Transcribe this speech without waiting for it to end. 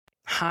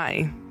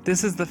Hi,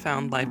 this is the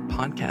Found Life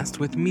podcast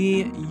with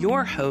me,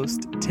 your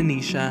host,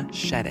 Tanisha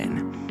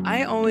Shedden.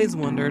 I always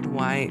wondered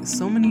why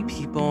so many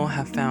people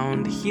have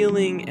found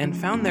healing and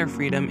found their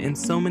freedom in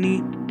so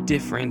many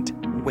different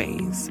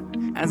ways.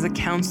 As a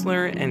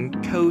counselor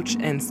and coach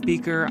and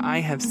speaker, I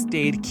have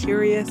stayed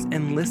curious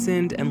and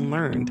listened and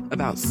learned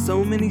about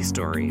so many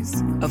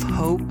stories of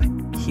hope,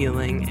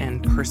 healing,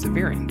 and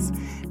perseverance.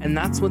 And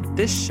that's what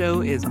this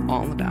show is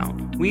all about.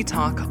 We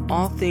talk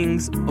all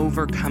things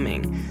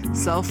overcoming,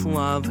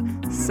 self-love,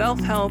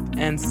 self-help,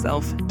 and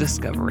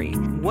self-discovery.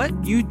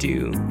 What you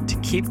do to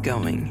keep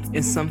going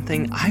is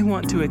something I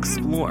want to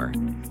explore.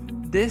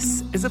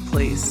 This is a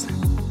place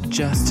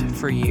just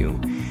for you.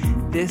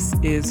 This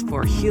is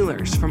for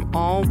healers from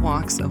all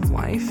walks of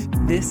life.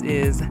 This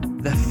is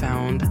the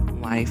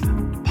Found Life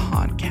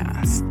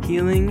podcast.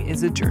 Healing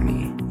is a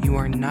journey. You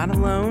are not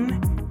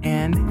alone,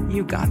 and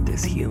you got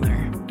this,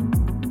 healer.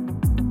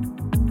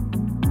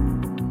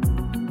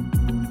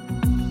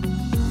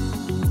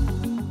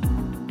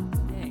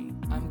 Today,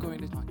 I'm going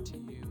to talk to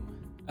you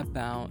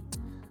about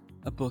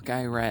a book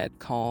I read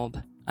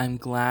called I'm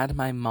Glad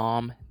My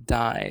Mom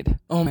Died.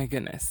 Oh my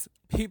goodness.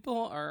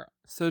 People are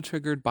so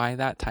triggered by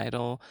that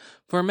title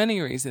for many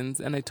reasons,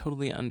 and I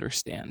totally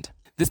understand.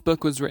 This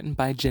book was written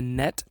by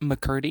Jeanette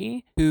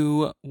McCurdy,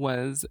 who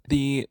was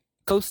the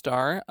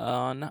co-star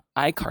on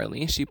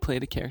iCarly. She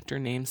played a character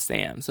named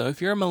Sam. So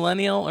if you're a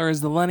millennial or a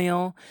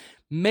zillennial,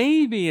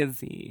 maybe a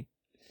Z,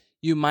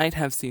 you might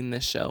have seen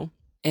this show.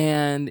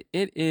 And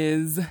it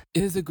is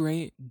a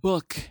great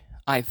book,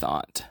 I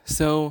thought.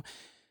 So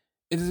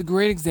it is a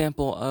great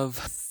example of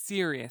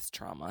serious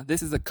trauma.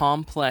 This is a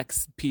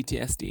complex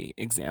PTSD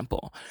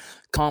example.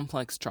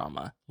 Complex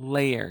trauma,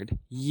 layered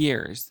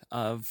years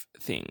of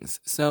things.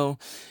 So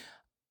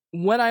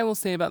what I will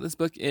say about this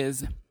book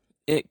is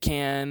it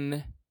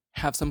can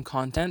have some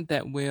content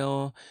that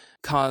will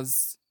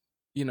cause,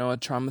 a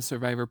trauma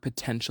survivor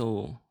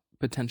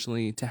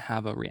potentially to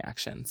have a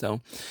reaction.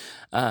 So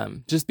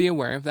just be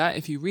aware of that.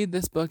 If you read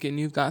this book and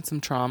you've got some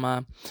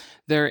trauma,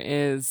 there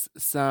is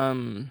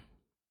some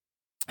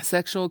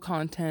sexual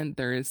content,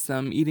 there is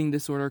some eating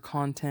disorder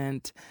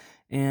content,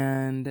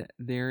 and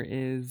there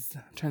is,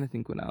 I'm trying to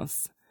think what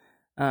else,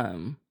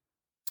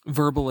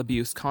 verbal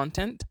abuse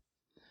content.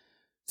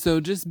 So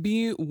just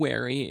be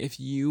wary if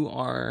you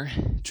are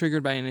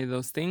triggered by any of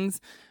those things.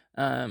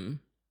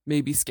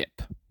 Maybe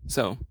skip.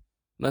 So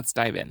let's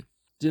dive in.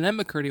 Jeanette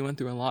McCurdy went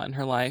through a lot in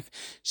her life.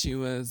 She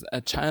was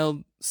a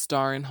child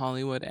star in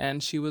Hollywood,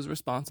 and she was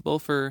responsible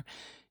for,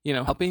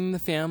 helping the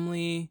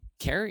family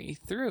carry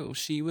through.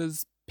 She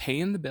was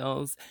paying the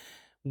bills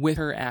with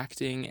her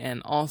acting,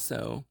 and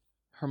also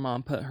her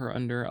mom put her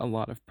under a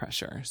lot of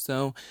pressure.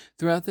 So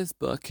throughout this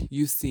book,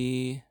 you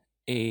see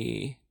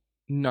a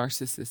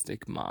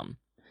narcissistic mom.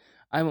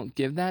 I won't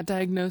give that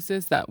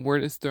diagnosis. That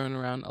word is thrown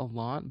around a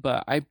lot,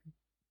 but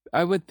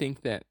I would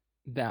think that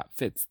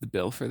fits the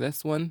bill for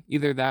this one.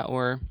 Either that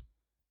or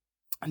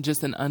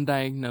just an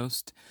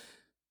undiagnosed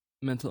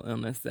mental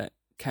illness that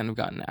kind of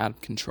gotten out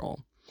of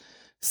control.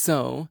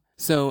 So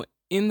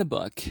in the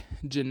book,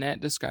 Jeanette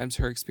describes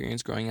her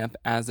experience growing up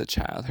as a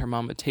child. Her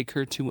mom would take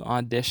her to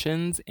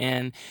auditions,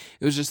 and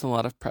it was just a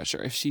lot of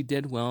pressure. If she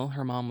did well,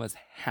 her mom was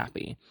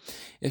happy.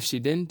 If she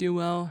didn't do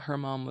well, her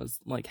mom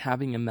was like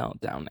having a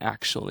meltdown,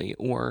 actually,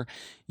 or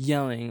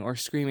yelling or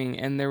screaming.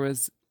 And there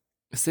was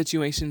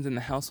situations in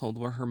the household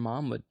where her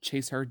mom would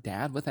chase her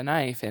dad with a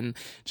knife, and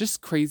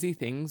just crazy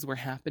things were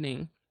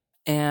happening.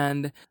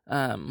 And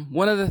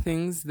one of the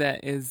things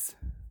that is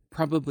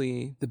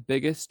probably the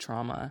biggest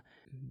trauma,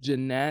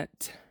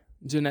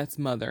 Jeanette's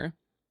mother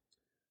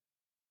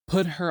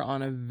put her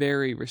on a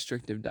very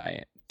restrictive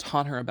diet,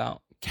 taught her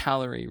about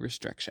calorie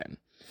restriction.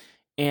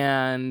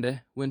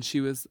 And when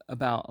she was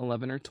about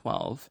 11 or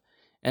 12,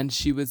 and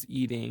she was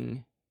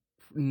eating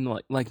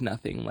like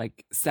nothing,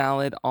 like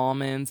salad,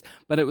 almonds,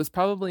 but it was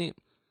probably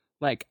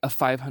like a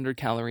 500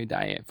 calorie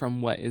diet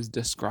from what is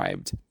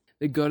described.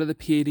 They go to the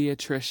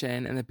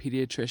pediatrician, and the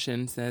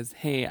pediatrician says,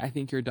 "Hey, I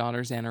think your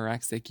daughter's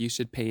anorexic. You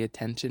should pay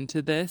attention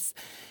to this."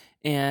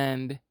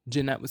 And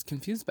Jeanette was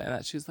confused by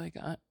that. She was like,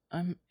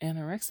 I'm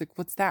anorexic.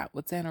 What's that?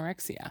 What's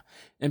anorexia?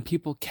 And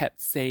people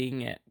kept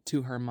saying it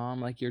to her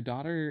mom, like, your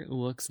daughter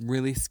looks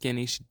really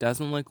skinny. She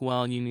doesn't look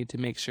well. You need to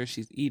make sure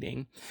she's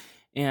eating.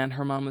 And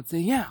her mom would say,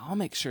 yeah, I'll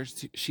make sure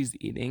she's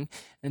eating.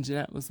 And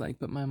Jeanette was like,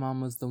 but my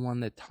mom was the one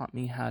that taught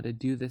me how to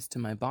do this to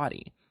my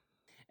body.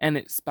 And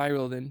it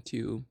spiraled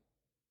into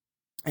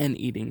an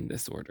eating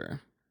disorder.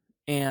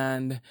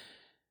 And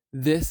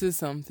this is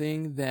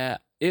something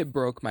that it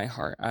broke my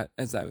heart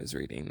as I was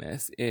reading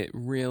this. It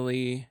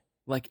really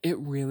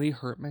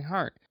hurt my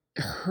heart.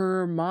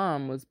 Her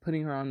mom was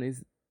putting her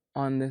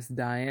on this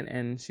diet,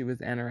 and she was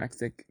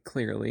anorexic,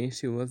 clearly.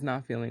 She was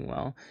not feeling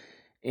well.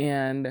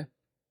 And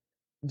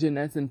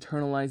Jeanette's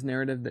internalized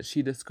narrative that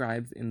she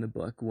describes in the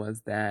book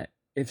was that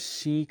if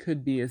she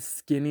could be as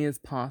skinny as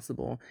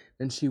possible,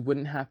 then she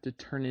wouldn't have to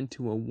turn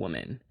into a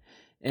woman.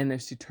 And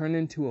if she turned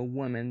into a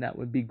woman, that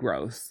would be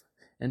gross.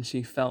 And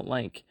she felt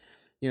like,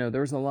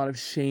 there was a lot of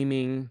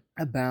shaming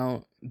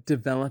about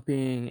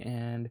developing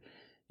and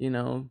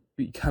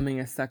becoming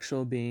a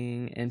sexual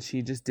being, and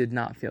she just did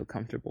not feel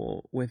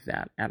comfortable with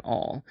that at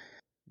all.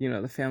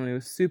 The family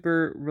was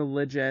super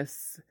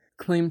religious,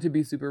 claimed to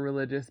be super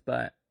religious,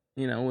 but,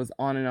 was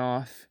on and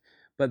off.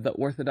 But the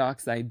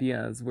orthodox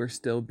ideas were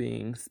still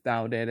being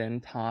spouted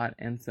and taught.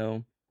 And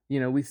so,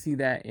 we see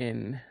that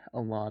in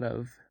a lot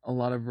of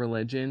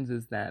religions,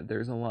 is that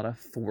there's a lot of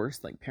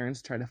force, like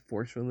parents try to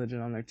force religion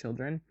on their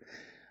children.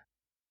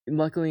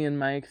 Luckily, in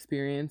my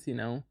experience,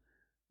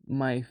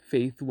 my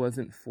faith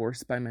wasn't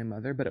forced by my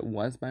mother, but it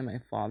was by my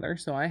father.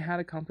 So I had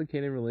a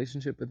complicated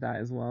relationship with that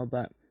as well.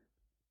 But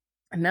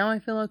now I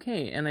feel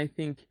okay. And I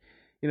think,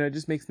 it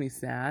just makes me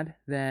sad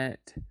that,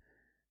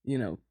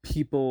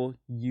 people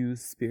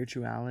use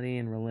spirituality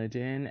and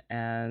religion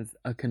as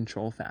a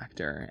control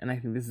factor. And I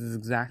think this is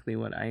exactly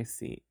what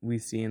we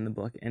see in the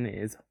book, and it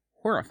is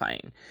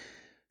horrifying.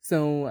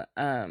 So,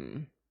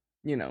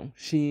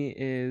 she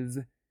is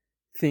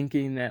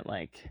thinking that,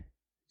 like,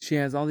 she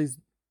has all these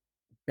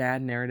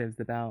bad narratives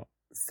about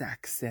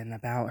sex and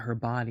about her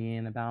body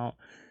and about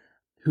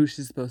who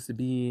she's supposed to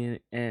be,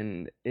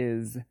 and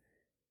is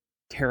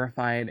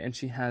terrified, and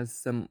she has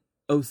some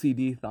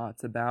OCD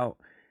thoughts about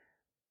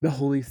the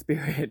Holy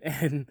Spirit,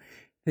 and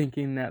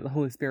thinking that the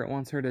Holy Spirit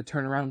wants her to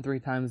turn around 3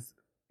 times,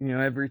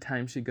 every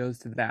time she goes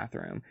to the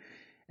bathroom,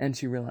 and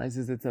she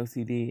realizes it's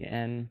OCD,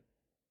 and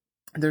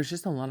there's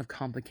just a lot of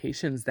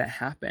complications that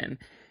happen.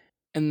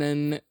 And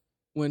then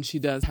when she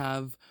does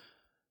have,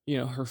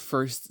 her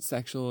first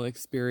sexual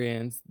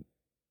experience,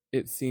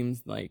 it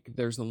seems like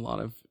there's a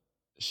lot of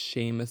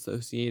shame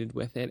associated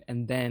with it.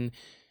 And then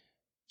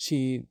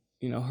she,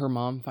 her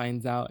mom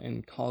finds out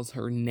and calls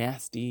her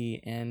nasty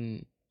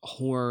and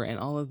whore and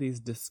all of these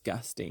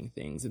disgusting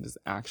things. It is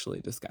actually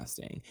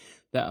disgusting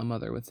that a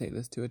mother would say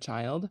this to a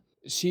child.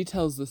 She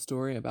tells the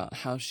story about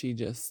how she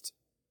just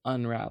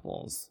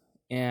unravels,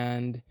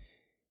 and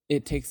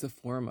it takes the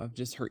form of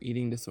just her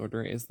eating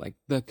disorder is like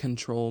the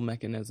control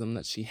mechanism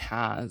that she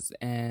has,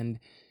 and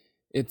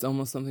it's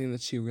almost something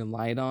that she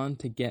relied on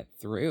to get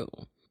through.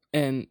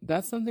 And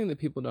that's something that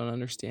people don't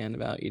understand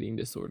about eating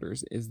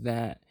disorders, is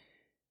that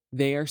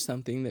they are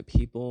something that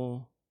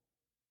people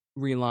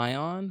rely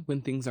on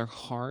when things are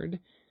hard,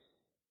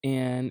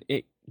 and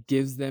it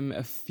gives them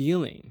a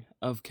feeling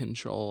of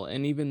control.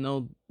 And even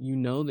though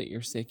that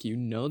you're sick,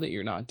 that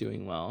you're not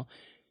doing well,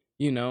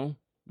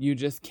 you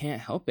just can't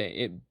help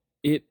it.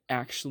 It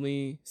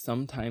actually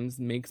sometimes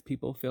makes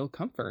people feel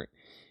comfort.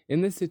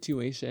 In this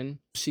situation,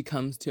 she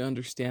comes to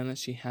understand that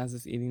she has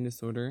this eating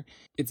disorder.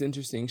 It's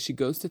interesting. She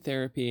goes to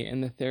therapy,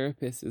 and the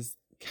therapist is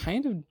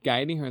kind of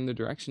guiding her in the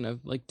direction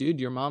of, like, dude,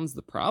 your mom's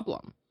the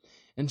problem.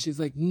 And she's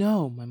like,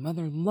 no, my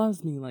mother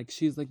loves me. Like,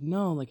 she's like,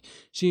 no, like,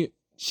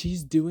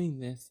 she's doing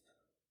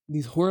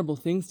these horrible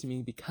things to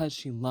me because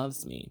she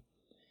loves me.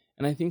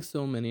 And I think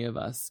so many of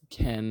us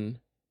can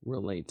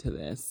relate to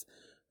this.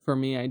 For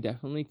me, I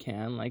definitely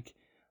can. Like,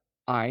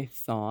 I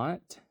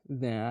thought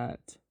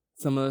that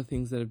some of the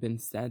things that have been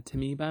said to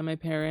me by my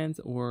parents,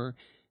 or,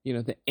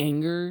 the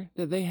anger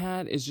that they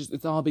had,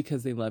 it's all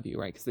because they love you,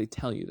 right? Because they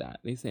tell you that.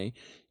 They say,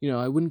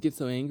 I wouldn't get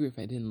so angry if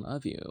I didn't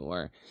love you,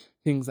 or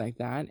things like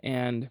that.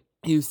 And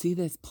you see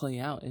this play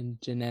out in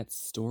Jeanette's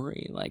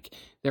story. Like,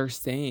 they're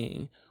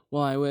saying,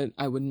 well,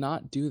 I would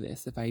not do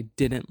this if I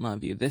didn't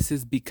love you. This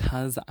is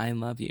because I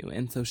love you.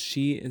 And so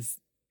she is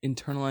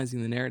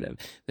internalizing the narrative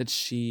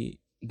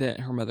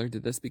that her mother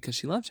did this because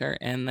she loved her,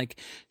 and, like,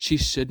 she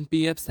shouldn't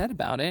be upset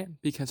about it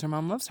because her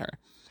mom loves her.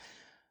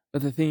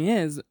 But the thing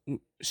is,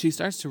 she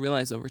starts to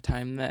realize over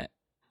time that,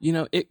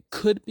 it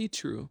could be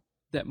true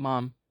that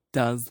mom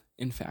does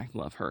in fact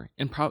love her,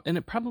 and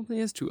it probably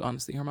is true.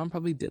 Honestly, her mom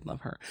probably did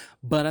love her,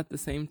 but at the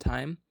same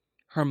time,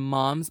 her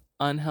mom's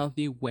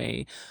unhealthy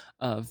way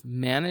of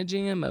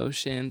managing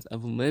emotions,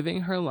 of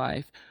living her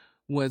life,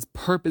 was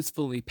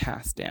purposefully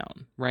passed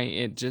down,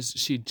 right?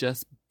 She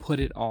just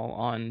put it all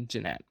on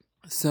Jeanette.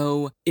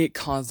 So it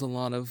caused a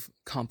lot of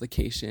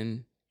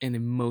complication and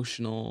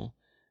emotional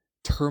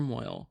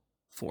turmoil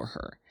for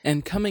her.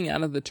 And coming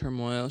out of the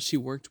turmoil, she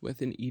worked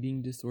with an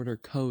eating disorder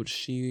coach.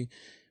 She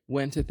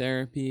went to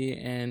therapy,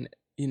 and,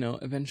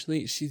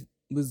 eventually she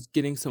was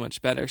getting so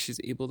much better. She's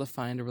able to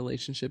find a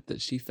relationship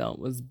that she felt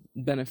was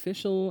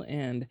beneficial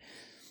and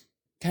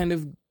kind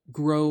of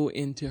grow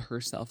into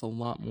herself a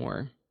lot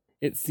more.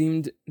 It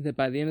seemed that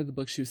by the end of the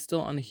book, she was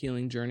still on a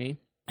healing journey.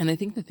 And I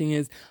think the thing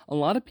is, a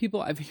lot of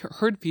people, I've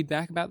heard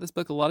feedback about this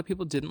book, a lot of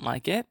people didn't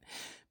like it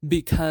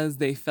because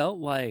they felt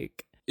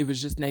like it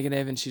was just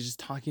negative, and she's just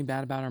talking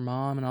bad about her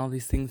mom, and all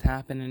these things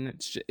happen,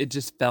 and it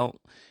just felt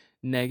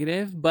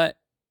negative. But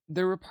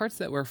there were parts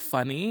that were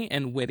funny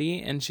and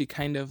witty, and she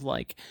kind of,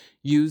 like,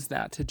 used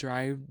that to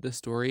drive the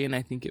story, and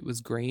I think it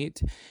was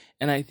great.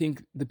 And I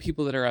think the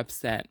people that are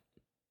upset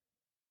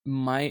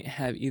might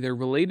have either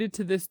related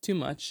to this too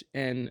much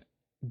and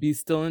be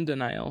still in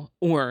denial,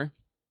 or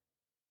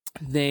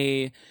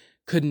they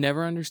could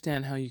never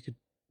understand how you could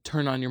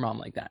turn on your mom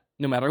like that,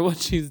 no matter what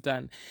she's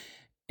done.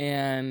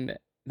 And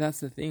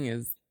that's the thing,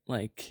 is,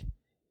 like,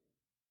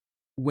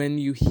 when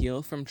you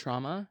heal from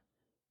trauma,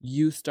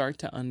 you start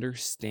to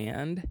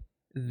understand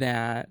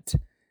that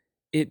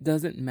it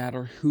doesn't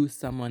matter who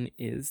someone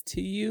is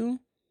to you.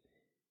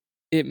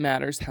 It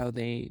matters how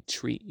they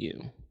treat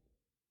you.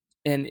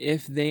 And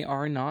if they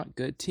are not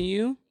good to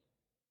you,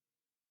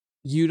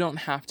 you don't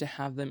have to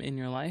have them in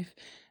your life,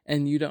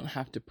 and you don't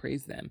have to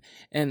praise them.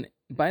 And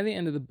by the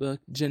end of the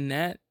book,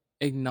 Jeanette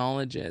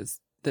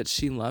acknowledges that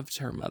she loved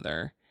her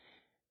mother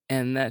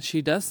and that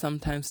she does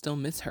sometimes still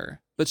miss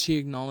her, but she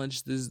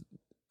acknowledges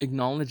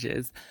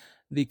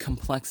the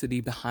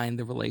complexity behind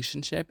the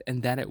relationship,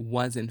 and that it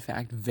was in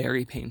fact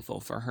very painful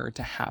for her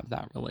to have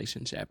that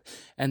relationship,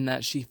 and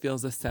that she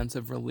feels a sense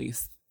of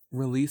release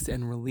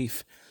and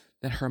relief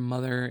that her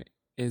mother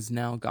is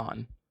now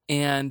gone.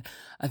 And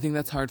I think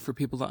that's hard for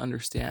people to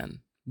understand.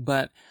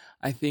 But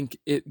I think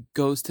it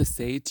goes to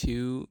say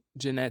to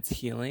Jeanette's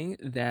healing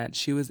that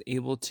she was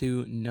able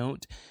to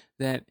note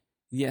that,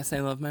 yes,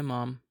 I love my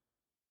mom.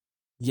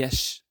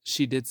 Yes,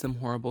 she did some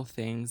horrible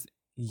things.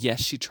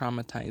 Yes, she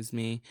traumatized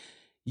me.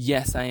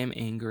 Yes, I am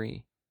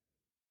angry.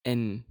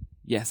 And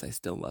yes, I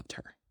still loved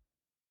her.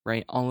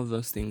 Right? All of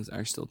those things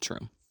are still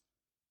true.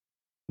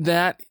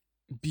 That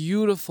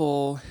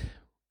beautiful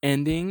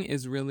ending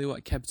is really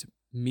what kept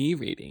me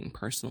reading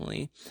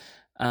personally.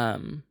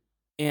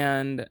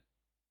 And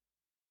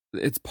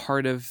it's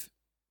part of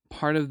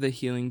the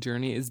healing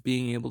journey is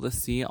being able to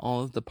see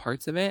all of the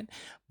parts of it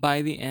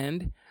by the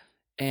end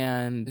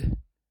and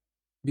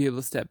be able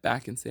to step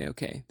back and say,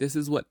 okay, this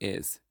is what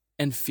is,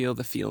 and feel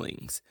the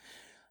feelings.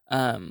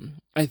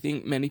 I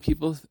think many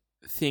people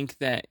think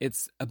that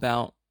it's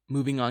about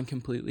moving on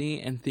completely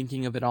and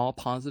thinking of it all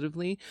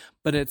positively,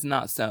 but it's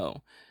not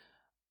so.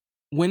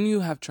 When you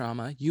have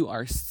trauma, you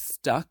are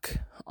stuck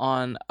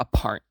on a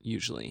part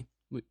usually.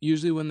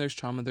 Usually when there's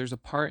trauma, there's a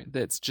part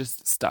that's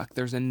just stuck.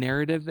 There's a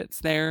narrative that's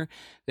there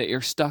that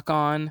you're stuck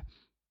on.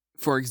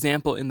 For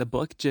example, in the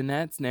book,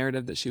 Jeanette's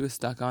narrative that she was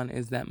stuck on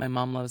is that my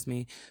mom loves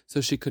me, so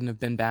she couldn't have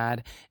been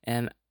bad,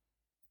 and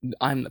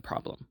I'm the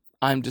problem.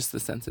 I'm just the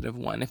sensitive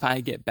one. If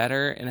I get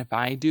better and if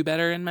I do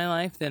better in my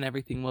life, then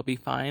everything will be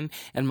fine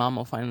and mom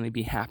will finally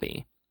be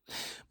happy.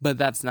 But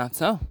that's not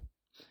so.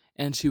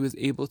 And she was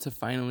able to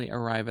finally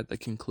arrive at the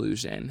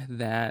conclusion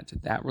that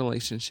that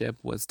relationship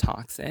was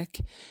toxic.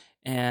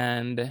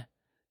 And,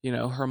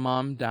 her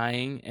mom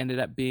dying ended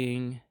up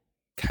being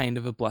kind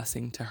of a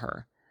blessing to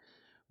her.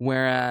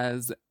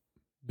 Whereas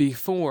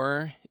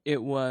before,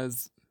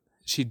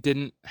 she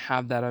didn't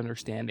have that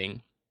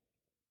understanding.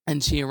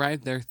 And she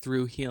arrived there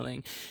through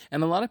healing.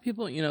 And a lot of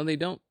people,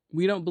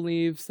 we don't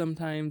believe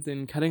sometimes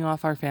in cutting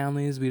off our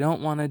families. We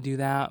don't want to do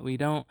that.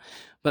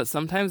 But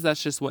sometimes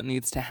that's just what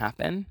needs to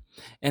happen.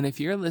 And if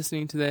you're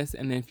listening to this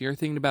and if you're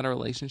thinking about a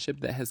relationship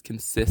that has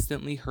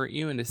consistently hurt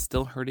you and is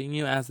still hurting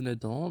you as an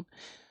adult,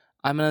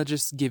 I'm going to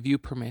just give you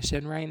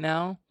permission right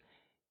now.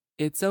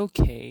 It's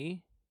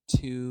okay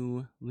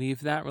to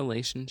leave that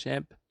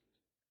relationship,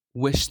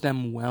 wish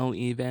them well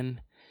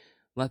even,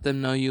 let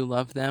them know you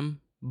love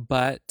them,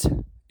 but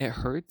it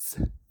hurts.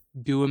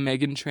 Do a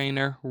Meghan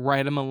Trainor,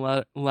 write them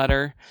a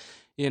letter,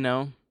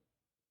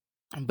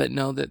 but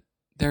know that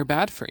they're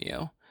bad for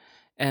you.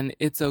 And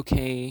it's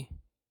okay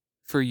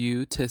for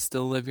you to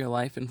still live your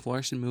life and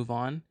flourish and move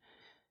on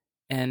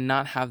and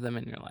not have them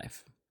in your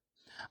life.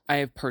 I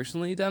have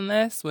personally done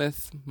this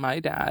with my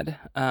dad,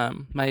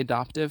 my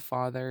adoptive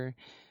father.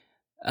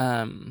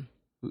 There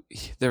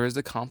was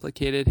a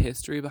complicated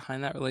history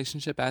behind that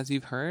relationship, as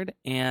you've heard,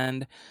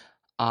 and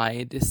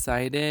I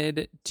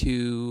decided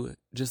to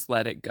just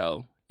let it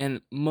go.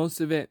 And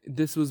most of it,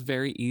 this was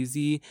very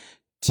easy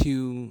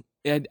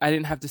I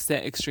didn't have to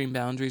set extreme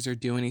boundaries or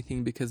do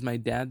anything because my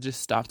dad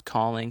just stopped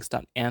calling,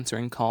 stopped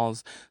answering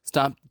calls,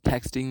 stopped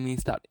texting me,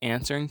 stopped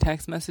answering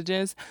text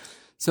messages.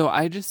 So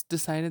I just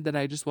decided that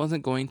I just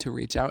wasn't going to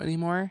reach out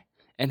anymore.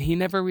 And he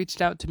never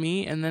reached out to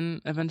me. And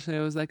then eventually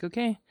I was like,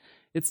 okay,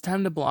 it's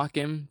time to block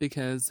him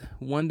because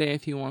one day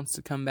if he wants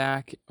to come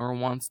back or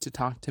wants to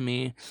talk to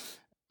me,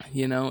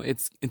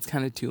 it's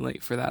kind of too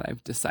late for that,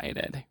 I've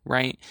decided,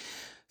 right?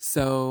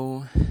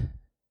 So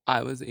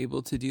I was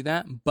able to do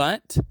that,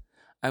 but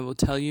I will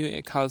tell you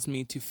it caused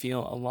me to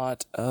feel a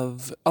lot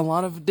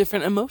of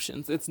different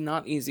emotions. It's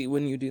not easy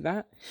when you do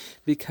that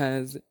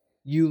because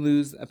you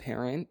lose a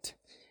parent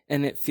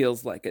and it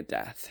feels like a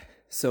death.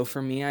 So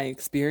for me, I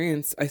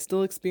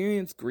still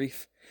experience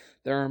grief.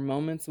 There are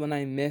moments when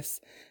I miss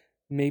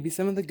maybe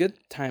some of the good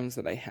times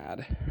that I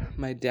had.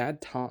 My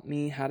dad taught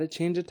me how to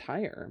change a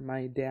tire.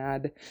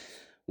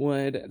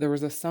 There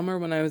was a summer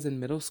when I was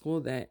in middle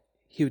school that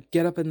he would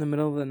get up in the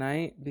middle of the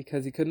night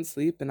because he couldn't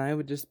sleep, and I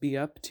would just be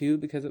up too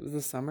because it was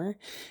the summer,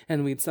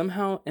 and we'd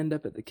somehow end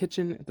up at the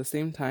kitchen at the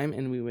same time,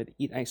 and we would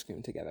eat ice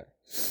cream together.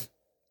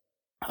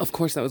 Of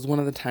course, that was one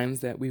of the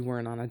times that we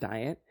weren't on a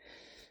diet,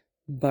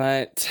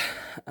 but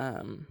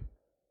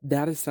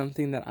that is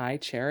something that I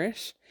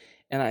cherish,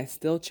 and I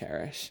still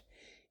cherish,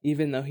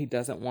 even though he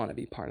doesn't want to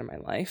be part of my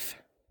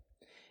life,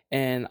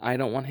 and I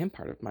don't want him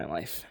part of my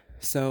life.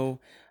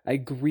 So I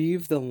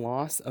grieve the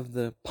loss of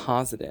the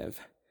positive,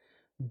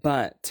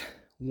 but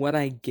what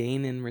I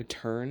gain in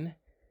return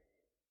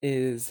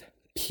is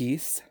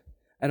peace.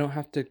 I don't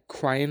have to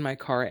cry in my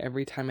car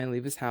every time I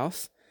leave his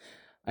house.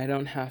 I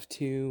don't have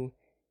to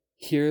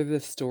hear the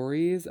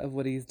stories of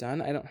what he's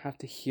done. I don't have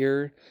to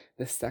hear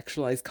the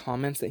sexualized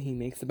comments that he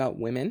makes about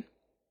women.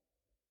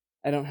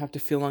 I don't have to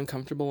feel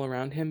uncomfortable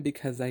around him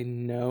because I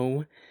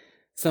know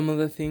some of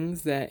the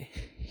things that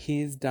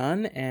he's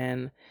done,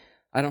 and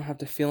I don't have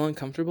to feel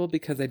uncomfortable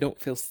because I don't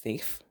feel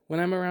safe when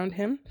I'm around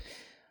him.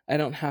 I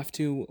don't have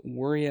to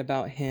worry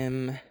about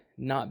him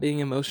not being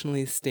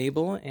emotionally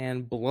stable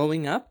and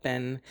blowing up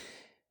and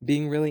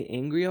being really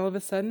angry all of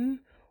a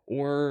sudden,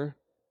 or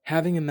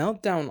having a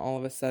meltdown all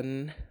of a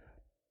sudden,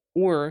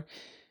 or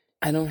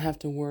I don't have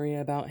to worry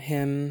about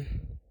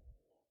him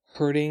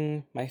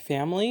hurting my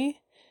family.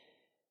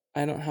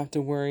 I don't have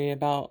to worry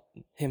about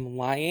him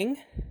lying.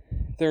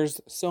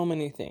 There's so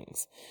many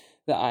things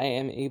that I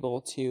am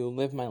able to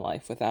live my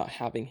life without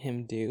having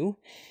him do.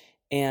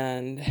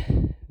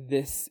 And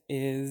this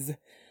is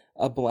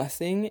a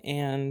blessing,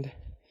 and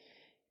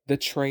the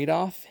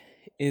trade-off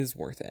is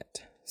worth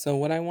it. So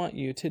what I want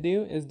you to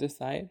do is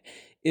decide,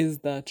 is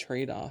the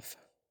trade-off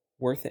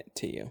worth it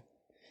to you?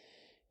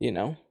 You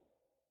know,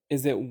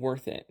 is it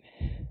worth it?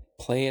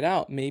 Play it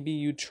out. Maybe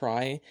you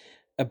try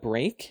a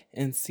break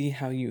and see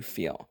how you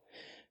feel.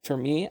 For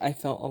me, I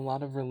felt a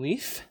lot of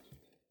relief,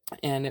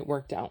 and it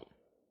worked out.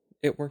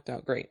 It worked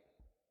out great.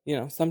 You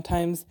know,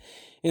 sometimes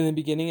in the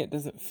beginning it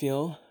doesn't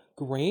feel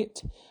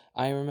great.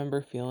 I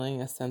remember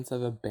feeling a sense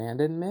of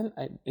abandonment.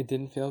 It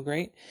didn't feel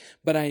great,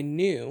 but I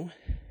knew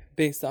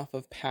based off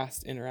of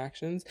past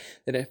interactions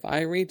that if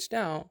I reached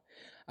out,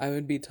 I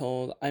would be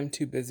told, I'm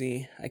too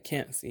busy, I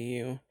can't see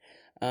you.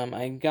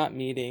 I got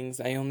meetings,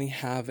 I only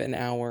have an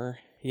hour,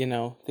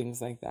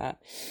 things like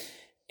that.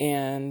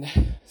 And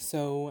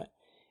so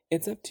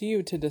it's up to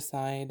you to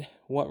decide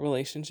what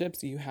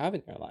relationships you have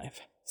in your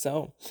life.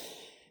 So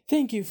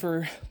thank you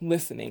for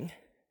listening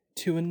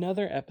to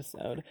another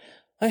episode.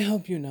 I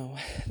hope you know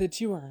that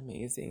you are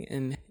amazing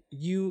and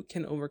you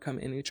can overcome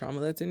any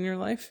trauma that's in your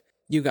life.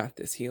 You got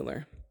this,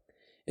 healer.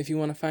 If you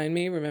want to find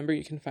me, remember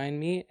you can find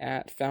me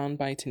at Found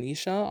by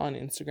Tanisha on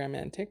Instagram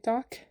and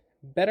TikTok.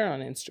 Better on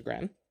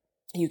Instagram.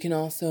 You can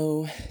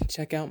also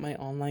check out my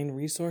online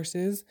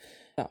resources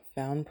at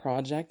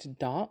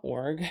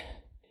foundproject.org.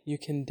 You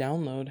can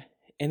download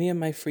any of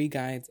my free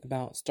guides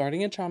about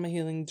starting a trauma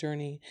healing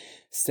journey,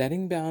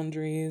 setting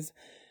boundaries,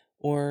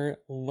 or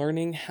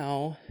learning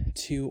how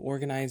to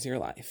organize your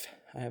life.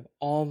 I have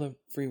all the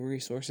free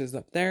resources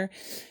up there.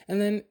 And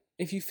then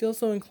if you feel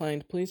so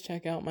inclined, please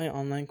check out my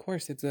online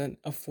course. It's an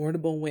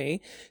affordable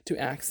way to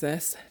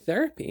access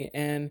therapy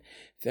and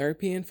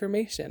therapy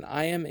information.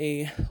 I am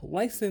a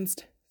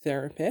licensed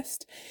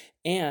therapist,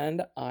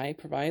 and I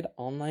provide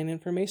online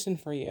information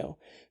for you.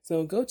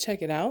 So go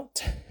check it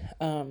out.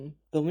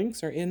 The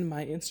links are in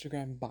my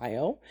Instagram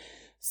bio.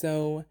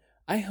 So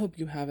I hope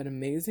you have an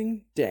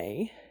amazing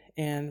day.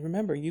 And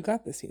remember, you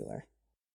got this, healer.